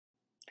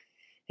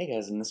Hey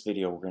guys, in this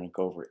video we're going to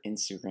go over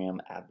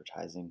Instagram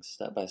advertising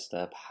step by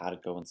step, how to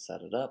go and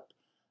set it up,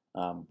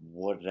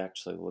 what it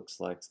actually looks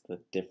like, the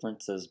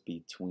differences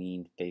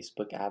between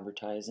Facebook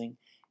advertising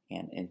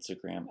and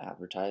Instagram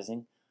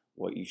advertising,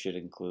 what you should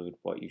include,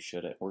 what you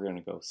shouldn't. We're going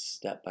to go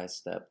step by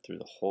step through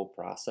the whole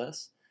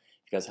process.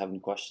 If you guys have any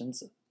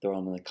questions, throw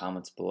them in the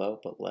comments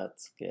below, but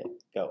let's get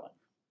going.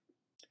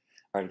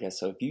 Alright guys,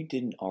 so if you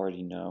didn't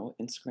already know,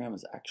 Instagram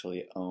is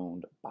actually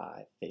owned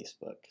by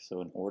Facebook. So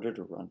in order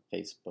to run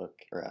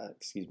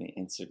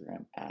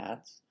Instagram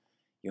ads,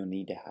 you'll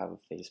need to have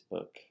a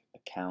Facebook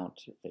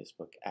account, your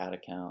Facebook ad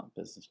account,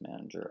 business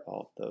manager,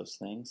 all of those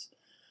things.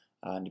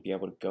 And to be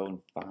able to go and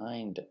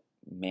find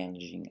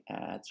managing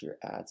ads, your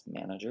ads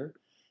manager,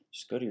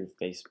 just go to your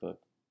Facebook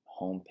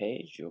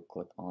homepage. You'll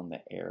click on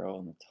the arrow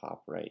on the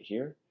top right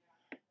here,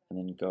 and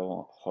then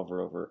go hover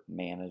over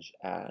manage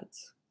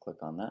ads, click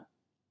on that.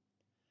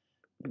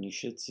 And you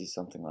should see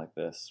something like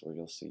this where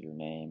you'll see your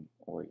name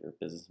or your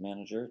business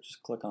manager.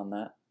 Just click on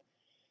that.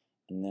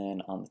 And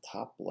then on the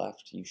top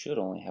left, you should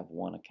only have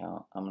one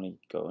account. I'm going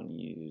to go and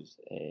use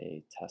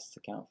a test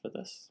account for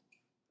this.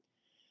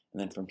 And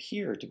then from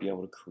here, to be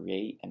able to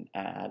create an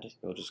ad,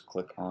 you'll just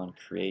click on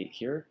create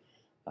here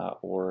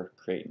or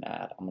create an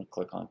ad. I'm going to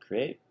click on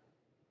create.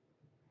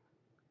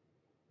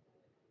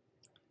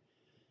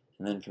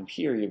 And then from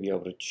here, you'll be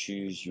able to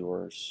choose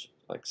your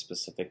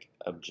specific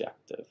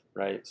objective,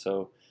 right?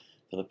 So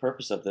for the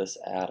purpose of this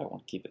ad, I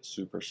want to keep it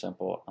super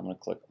simple. I'm going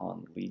to click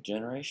on lead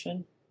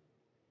generation.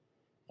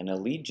 And a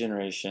lead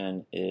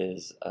generation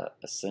is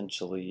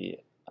essentially,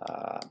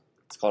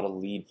 it's called a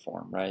lead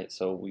form, right?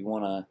 So we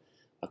want to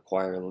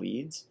acquire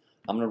leads.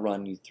 I'm going to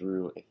run you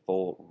through a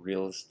full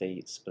real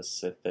estate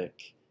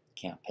specific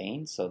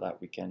campaign so that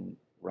we can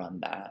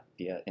run that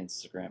via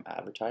Instagram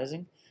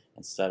advertising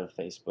instead of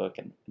Facebook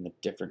and the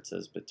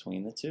differences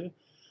between the two.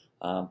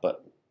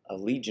 But a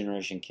lead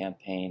generation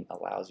campaign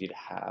allows you to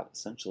have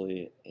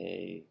essentially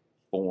a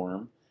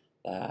form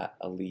that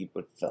a lead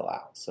would fill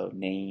out. So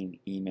name,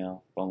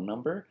 email, phone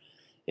number,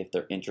 if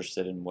they're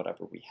interested in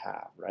whatever we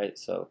have, right?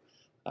 So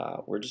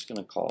we're just going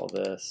to call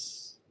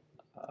this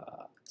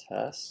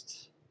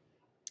test.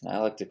 And I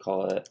like to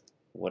call it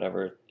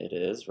whatever it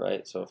is,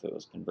 right? So if it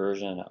was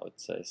conversion, I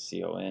would say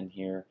CON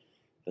here.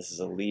 This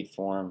is a lead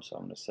form, so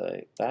I'm going to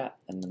say that,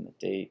 and then the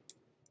date.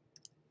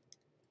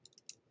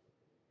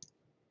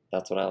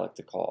 That's what I like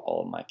to call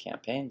all of my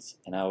campaigns,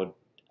 and I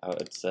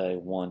would say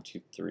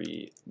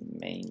 123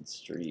 Main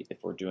Street if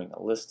we're doing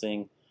a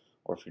listing,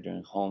 or if you're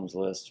doing homes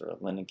list or a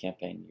lending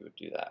campaign, you would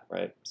do that,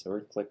 right? So we're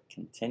going to click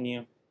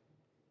continue.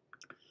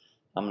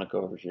 I'm going to go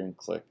over here and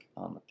click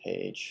on the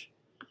page.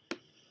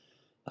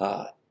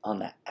 On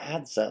the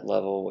ad set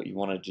level, what you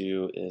want to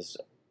do is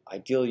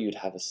ideally you'd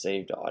have a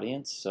saved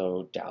audience.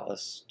 So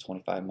Dallas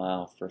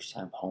 25-mile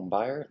first-time home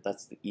buyer.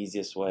 That's the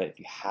easiest way. If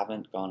you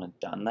haven't gone and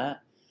done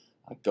that,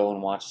 go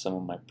and watch some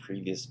of my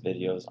previous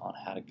videos on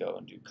how to go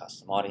and do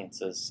custom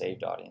audiences,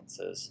 saved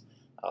audiences.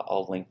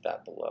 I'll link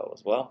that below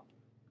as well.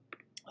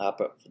 But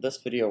for this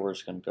video, we're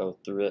just going to go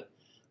through it.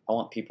 I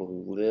want people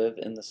who live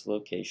in this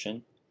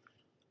location.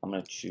 I'm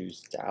going to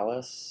choose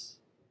Dallas.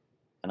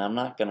 And I'm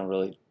not going to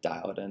really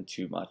dial it in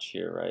too much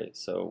here, right?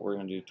 So we're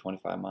going to do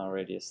 25-mile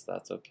radius.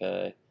 That's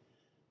okay.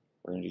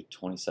 We're going to do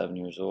 27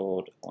 years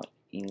old. I want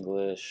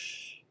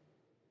English.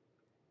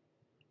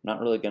 I'm not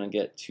really going to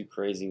get too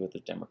crazy with the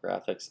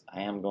demographics.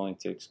 I am going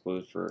to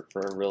exclude for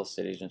our real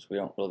estate agents. We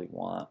don't really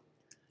want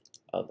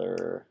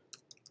other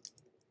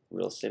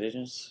real estate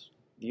agents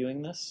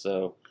viewing this.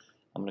 So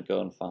I'm going to go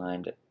and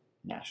find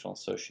National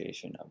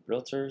Association of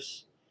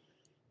Realtors.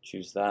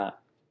 Choose that.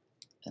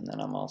 And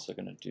then I'm also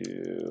going to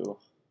do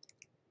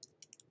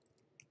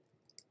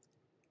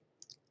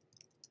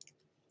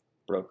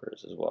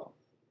brokers as well.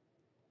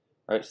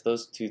 All right, so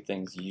those two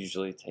things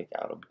usually take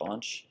out a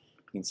bunch.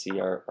 You can see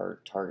our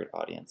target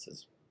audience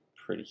is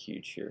pretty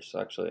huge here. So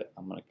actually,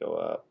 I'm going to go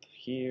up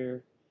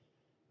here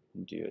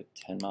and do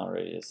a 10-mile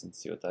radius and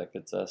see what that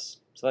gets us.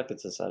 So that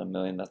gets us at 1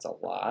 million. That's a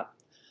lot.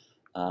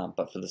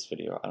 But for this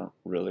video, I don't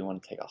really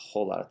want to take a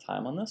whole lot of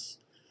time on this.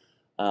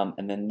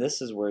 And then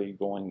this is where you're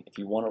going, if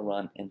you want to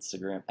run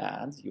Instagram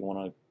ads, you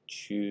want to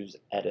choose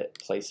edit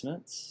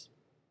placements.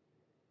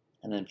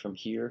 And then from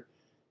here,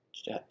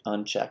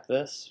 uncheck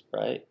this,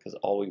 right? Because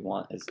all we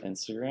want is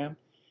Instagram,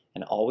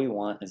 and all we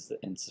want is the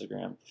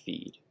Instagram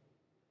feed.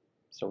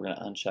 So we're going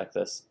to uncheck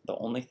this. The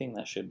only thing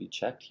that should be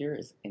checked here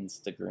is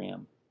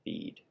Instagram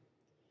feed.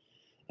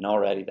 And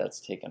already that's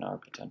taken our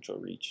potential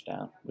reach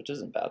down, which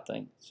isn't a bad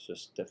thing. It's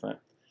just different.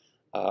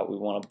 We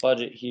want a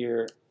budget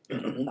here.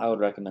 I would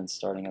recommend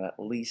starting at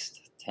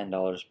least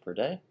 $10 per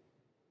day.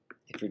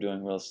 If you're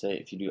doing real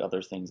estate, if you do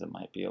other things, it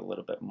might be a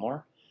little bit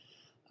more.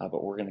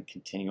 But we're going to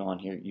continue on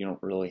here. You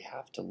don't really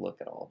have to look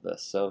at all of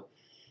this. So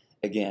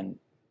again,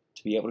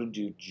 to be able to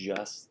do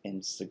just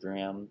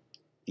Instagram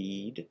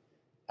feed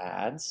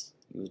ads,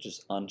 you'll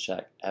just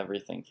uncheck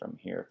everything from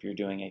here. If you're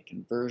doing a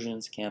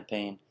conversions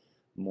campaign,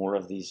 more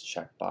of these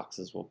check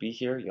boxes will be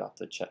here. You have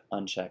to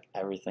uncheck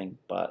everything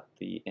but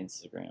the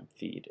Instagram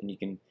feed. And you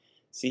can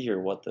see here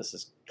what this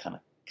is kind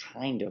of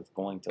kind of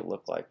going to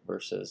look like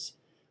versus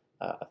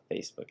a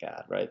Facebook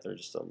ad, right? They're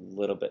just a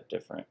little bit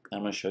different.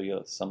 I'm going to show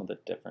you some of the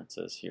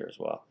differences here as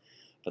well.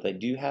 But they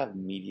do have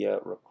media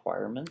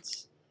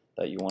requirements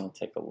that you want to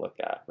take a look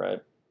at,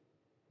 right?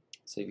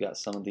 So you've got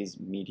some of these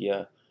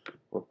media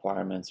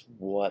requirements,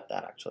 what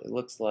that actually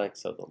looks like.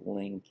 So the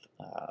length,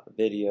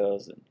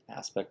 videos, and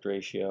aspect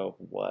ratio,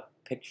 what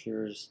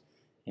pictures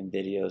and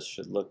videos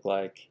should look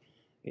like.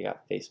 You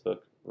got Facebook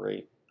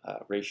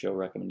ratio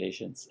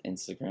recommendations,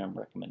 Instagram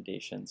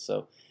recommendations.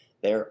 So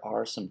there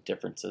are some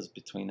differences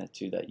between the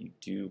two that you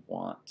do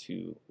want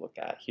to look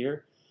at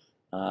here.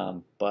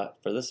 But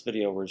for this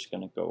video, we're just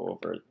going to go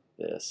over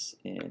this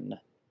in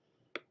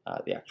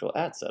the actual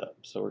ad setup.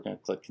 So we're going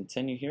to click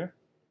continue here.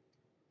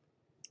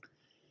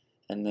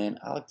 And then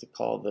I like to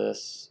call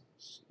this,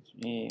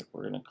 we're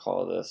going to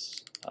call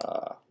this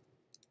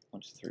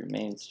 123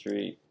 Main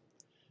Street.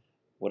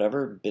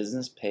 Whatever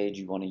business page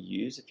you want to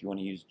use, if you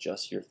want to use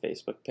just your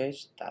Facebook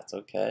page, that's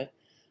okay.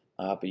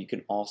 But you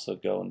can also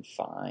go and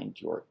find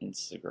your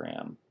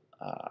Instagram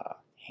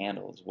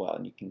handle as well,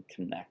 and you can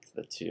connect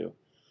the two.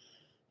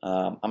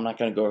 I'm not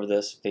going to go over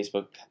this.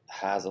 Facebook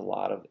has a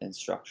lot of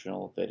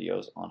instructional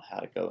videos on how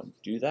to go and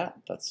do that.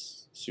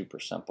 That's super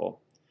simple.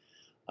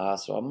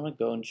 So I'm going to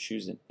go and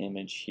choose an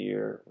image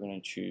here. We're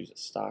going to choose a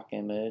stock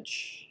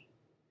image.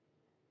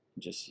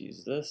 Just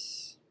use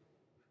this.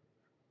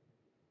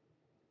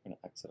 I'm going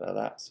to exit out of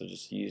that. So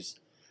just use,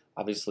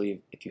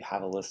 obviously, if you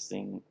have a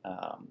listing,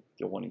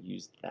 you'll want to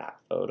use that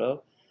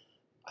photo.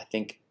 I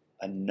think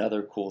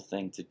another cool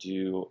thing to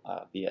do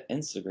via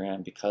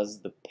Instagram,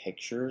 because the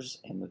pictures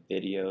and the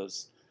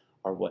videos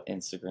are what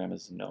Instagram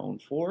is known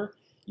for,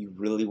 you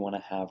really want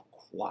to have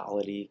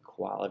quality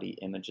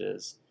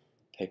images,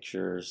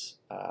 pictures.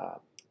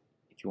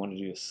 If you want to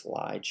do a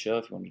slideshow,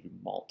 if you want to do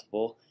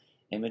multiple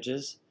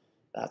images,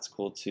 that's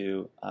cool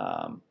too.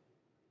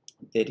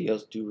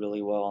 Videos do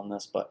really well on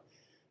this, but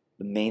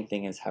the main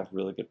thing is have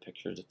really good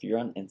pictures. If you're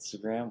on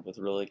Instagram with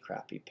really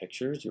crappy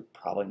pictures, you're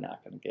probably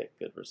not going to get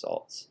good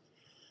results.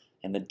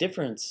 And the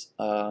difference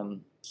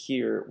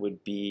here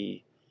would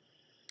be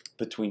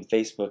between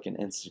Facebook and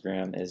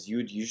Instagram is you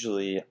would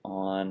usually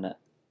on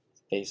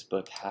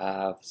Facebook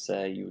have,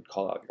 say, you would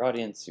call out your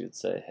audience, you would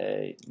say,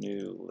 hey,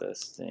 new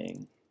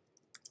listing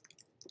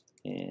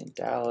in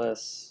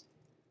Dallas,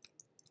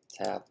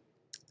 tap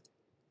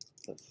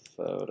the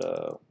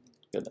photo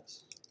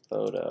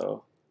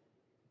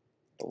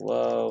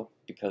below,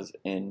 because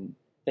in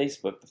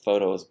Facebook the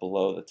photo is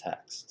below the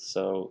text.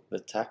 So the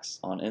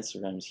text on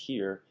Instagram is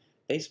here,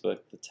 Facebook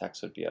the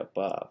text would be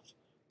above,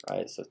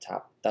 right? So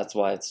that's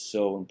why it's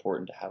so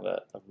important to have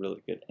a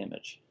really good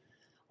image.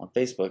 On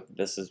Facebook,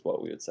 this is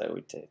what we would say.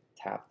 We'd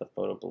tap the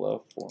photo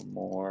below for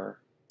more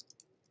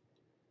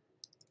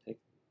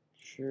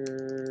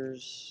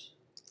pictures,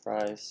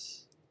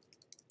 price,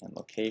 and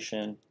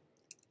location.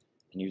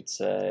 And you'd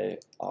say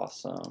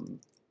awesome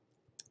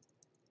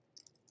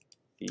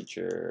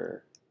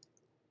feature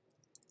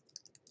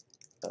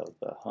of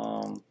the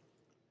home.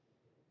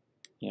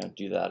 You know,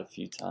 do that a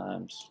few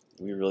times.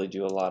 We really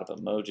do a lot of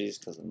emojis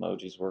because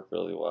emojis work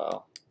really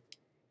well.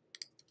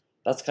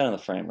 That's kind of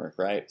the framework,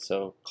 right?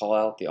 So call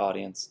out the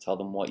audience, tell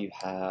them what you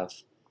have,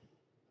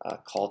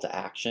 call to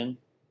action,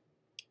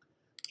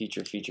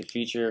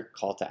 feature,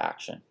 call to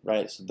action,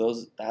 right? So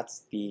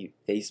that's the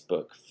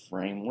Facebook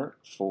framework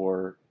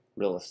for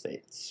real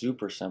estate. It's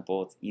super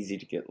simple. It's easy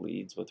to get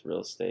leads with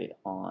real estate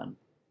on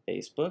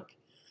Facebook,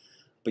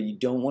 but you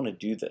don't want to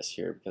do this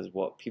here because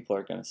what people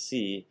are going to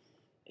see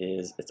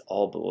is it's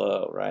all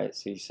below, right?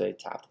 So you say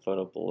tap the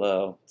photo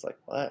below. It's like,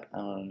 what? I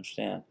don't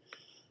understand.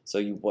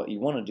 So what you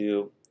want to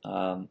do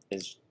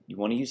is you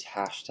want to use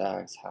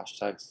hashtags.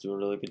 Hashtags do a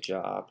really good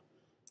job.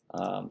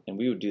 And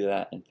we would do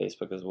that in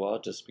Facebook as well,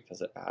 just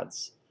because it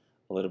adds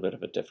a little bit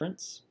of a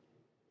difference.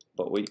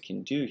 But what you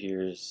can do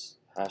here is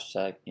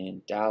hashtag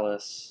in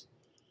Dallas,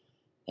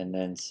 and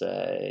then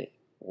say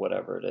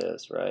whatever it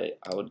is, right?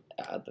 I would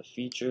add the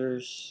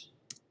features.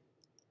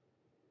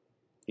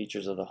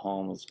 Features of the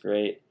home is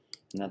great.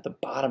 And at the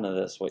bottom of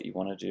this, what you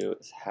want to do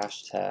is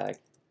hashtag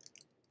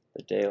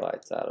the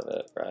daylights out of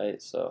it,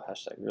 right? So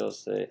hashtag real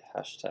estate,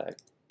 hashtag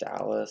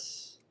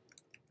Dallas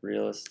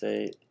real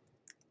estate,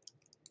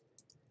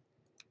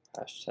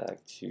 hashtag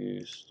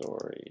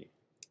 2-story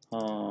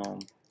home,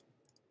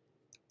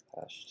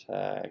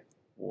 hashtag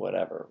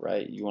whatever,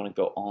 right? You want to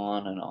go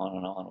on and on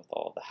and on with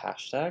all the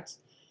hashtags.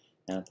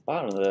 And at the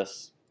bottom of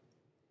this,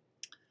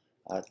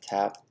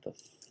 tap the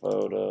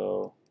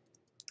photo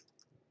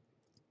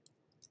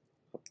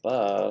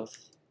above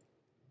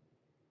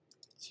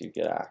to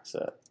get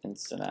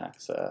instant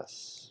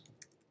access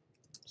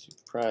to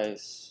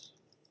price,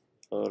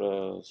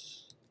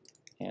 photos,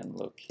 and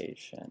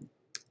location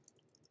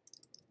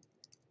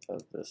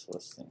of this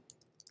listing.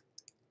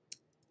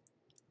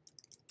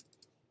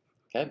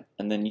 Okay,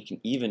 and then you can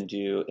even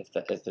do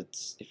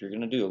if you're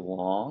going to do a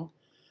long,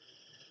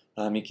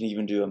 you can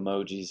even do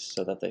emojis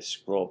so that they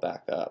scroll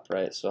back up,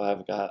 right? So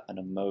I've got an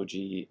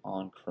emoji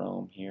on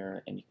Chrome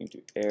here, and you can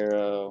do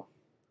arrow,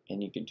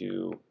 and you can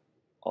do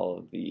all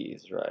of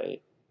these,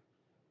 right?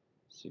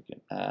 So you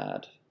can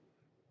add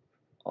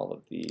all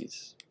of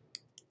these.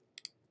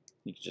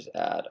 You can just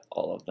add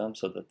all of them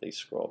so that they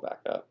scroll back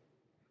up.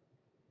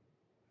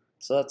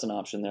 So that's an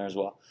option there as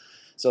well.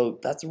 So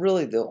that's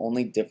really the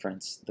only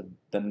difference.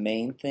 The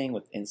main thing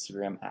with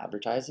Instagram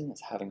advertising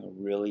is having a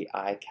really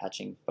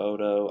eye-catching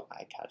photo,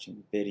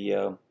 eye-catching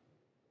video.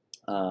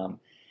 And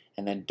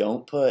then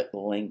don't put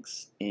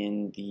links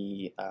in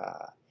the,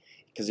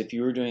 because if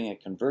you were doing a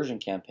conversion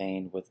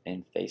campaign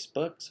within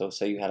Facebook, so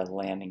say you had a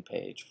landing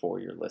page for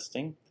your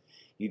listing,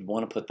 you'd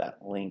want to put that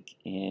link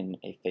in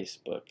a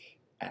Facebook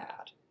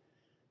ad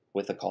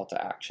with a call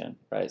to action,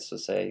 right? So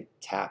say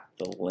tap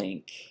the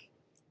link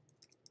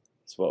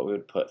is what we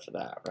would put for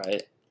that,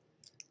 right?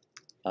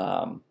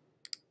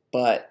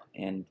 But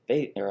in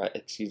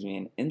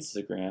in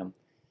Instagram,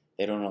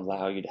 they don't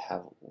allow you to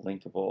have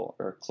linkable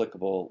or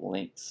clickable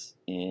links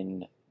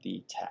in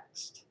the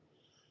text.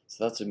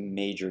 So that's a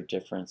major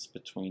difference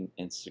between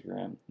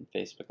Instagram and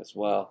Facebook as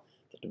well.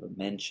 The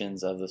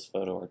dimensions of this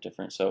photo are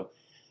different. So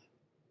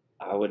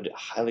I would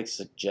highly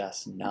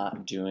suggest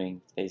not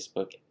doing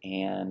Facebook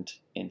and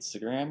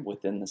Instagram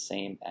within the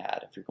same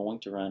ad. If you're going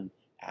to run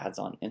ads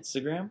on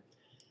Instagram,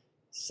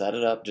 set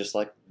it up just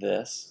like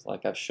this,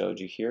 like I've showed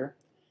you here.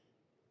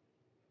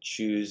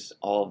 Choose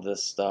all of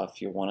this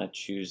stuff. You want to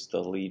choose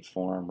the lead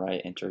form,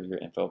 right? Enter your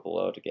info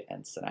below to get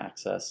instant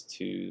access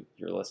to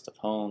your list of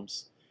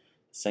homes.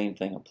 Same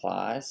thing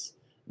applies.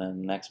 And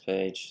then the next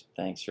page,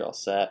 thanks, you're all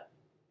set.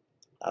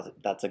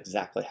 That's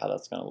exactly how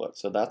that's going to look.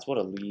 So that's what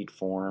a lead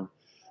form,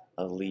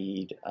 a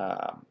lead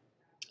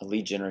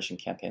generation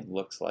campaign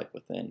looks like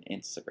within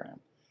Instagram.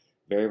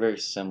 Very, very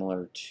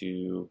similar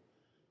to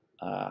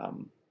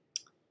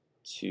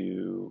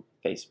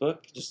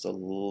Facebook, just a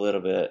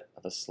little bit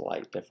of a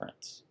slight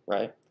difference,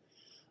 right?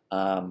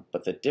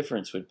 But the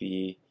difference would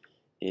be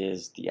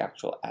is the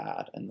actual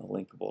ad and the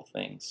linkable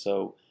things.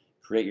 So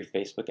create your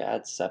Facebook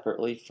ads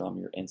separately from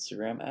your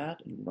Instagram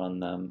ad and run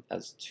them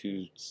as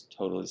two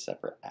totally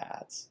separate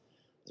ads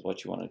is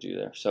what you want to do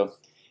there. So if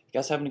you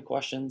guys have any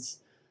questions,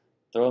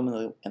 throw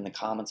them in the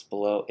comments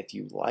below. If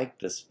you like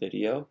this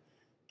video,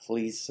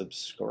 please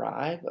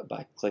subscribe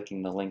by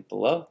clicking the link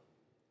below.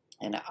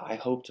 And I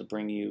hope to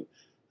bring you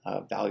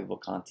valuable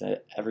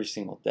content every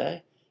single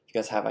day. If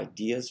you guys have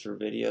ideas for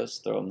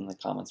videos, throw them in the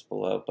comments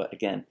below. But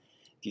again,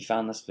 if you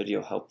found this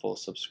video helpful,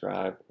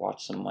 subscribe,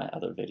 watch some of my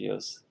other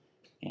videos,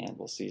 and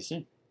we'll see you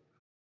soon.